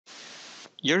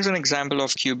Here's an example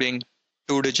of cubing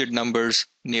two-digit numbers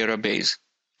near a base,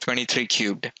 23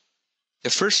 cubed.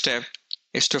 The first step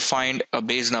is to find a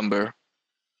base number,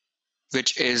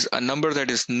 which is a number that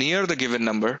is near the given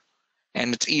number,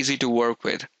 and it's easy to work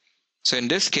with. So in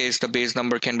this case, the base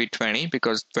number can be 20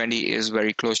 because 20 is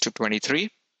very close to 23.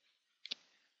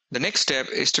 The next step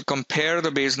is to compare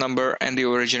the base number and the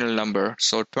original number.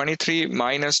 So 23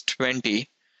 minus 20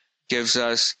 gives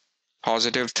us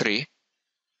positive 3.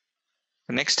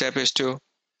 The next step is to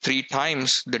 3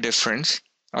 times the difference,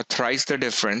 or thrice the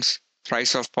difference.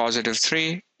 Thrice of positive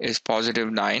 3 is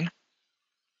positive 9.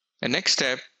 The next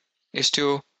step is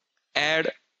to add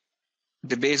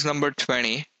the base number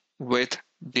 20 with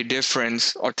the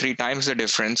difference, or 3 times the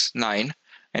difference, 9,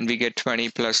 and we get 20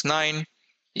 plus 9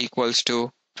 equals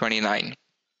to 29.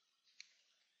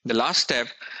 The last step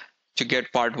to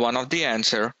get part 1 of the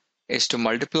answer is to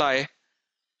multiply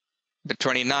the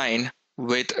 29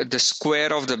 with the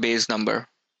square of the base number.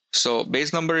 So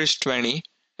base number is 20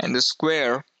 and the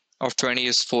square of 20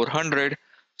 is 400.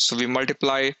 So we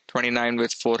multiply 29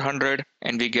 with 400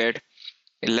 and we get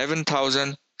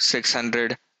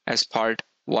 11,600 as part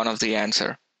 1 of the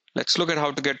answer. Let's look at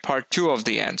how to get part 2 of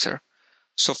the answer.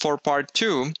 So for part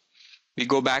 2, we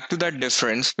go back to that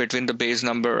difference between the base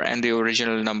number and the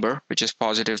original number, which is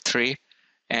positive 3,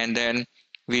 and then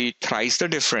we thrice the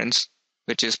difference,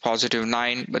 which is positive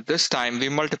 9, but this time we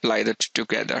multiply the two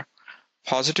together.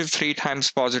 Positive 3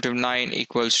 times positive 9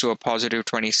 equals to a positive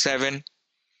 27,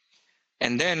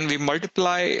 and then we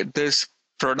multiply this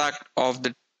product of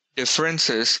the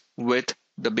differences with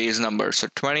the base number. So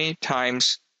 20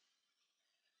 times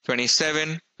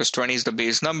 27, because 20 is the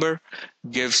base number,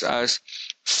 gives us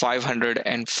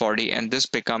 540, and this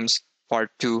becomes part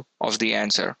 2 of the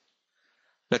answer.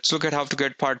 Let's look at how to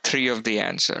get part 3 of the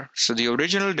answer. So the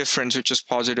original difference, which is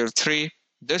positive 3,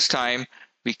 this time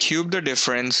we cube the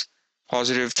difference.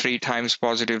 Positive 3 times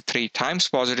positive 3 times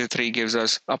positive 3 gives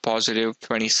us a positive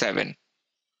 27.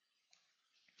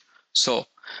 So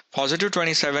positive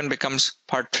 27 becomes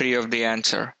part 3 of the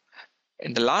answer.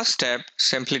 In the last step,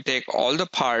 simply take all the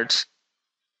parts,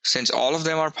 since all of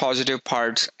them are positive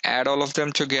parts, add all of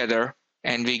them together,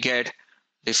 and we get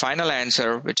the final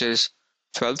answer, which is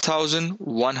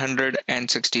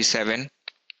 12,167,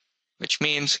 which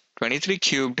means 23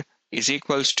 cubed is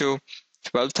equals to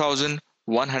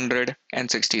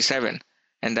 12,167.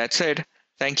 And that's it.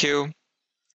 Thank you.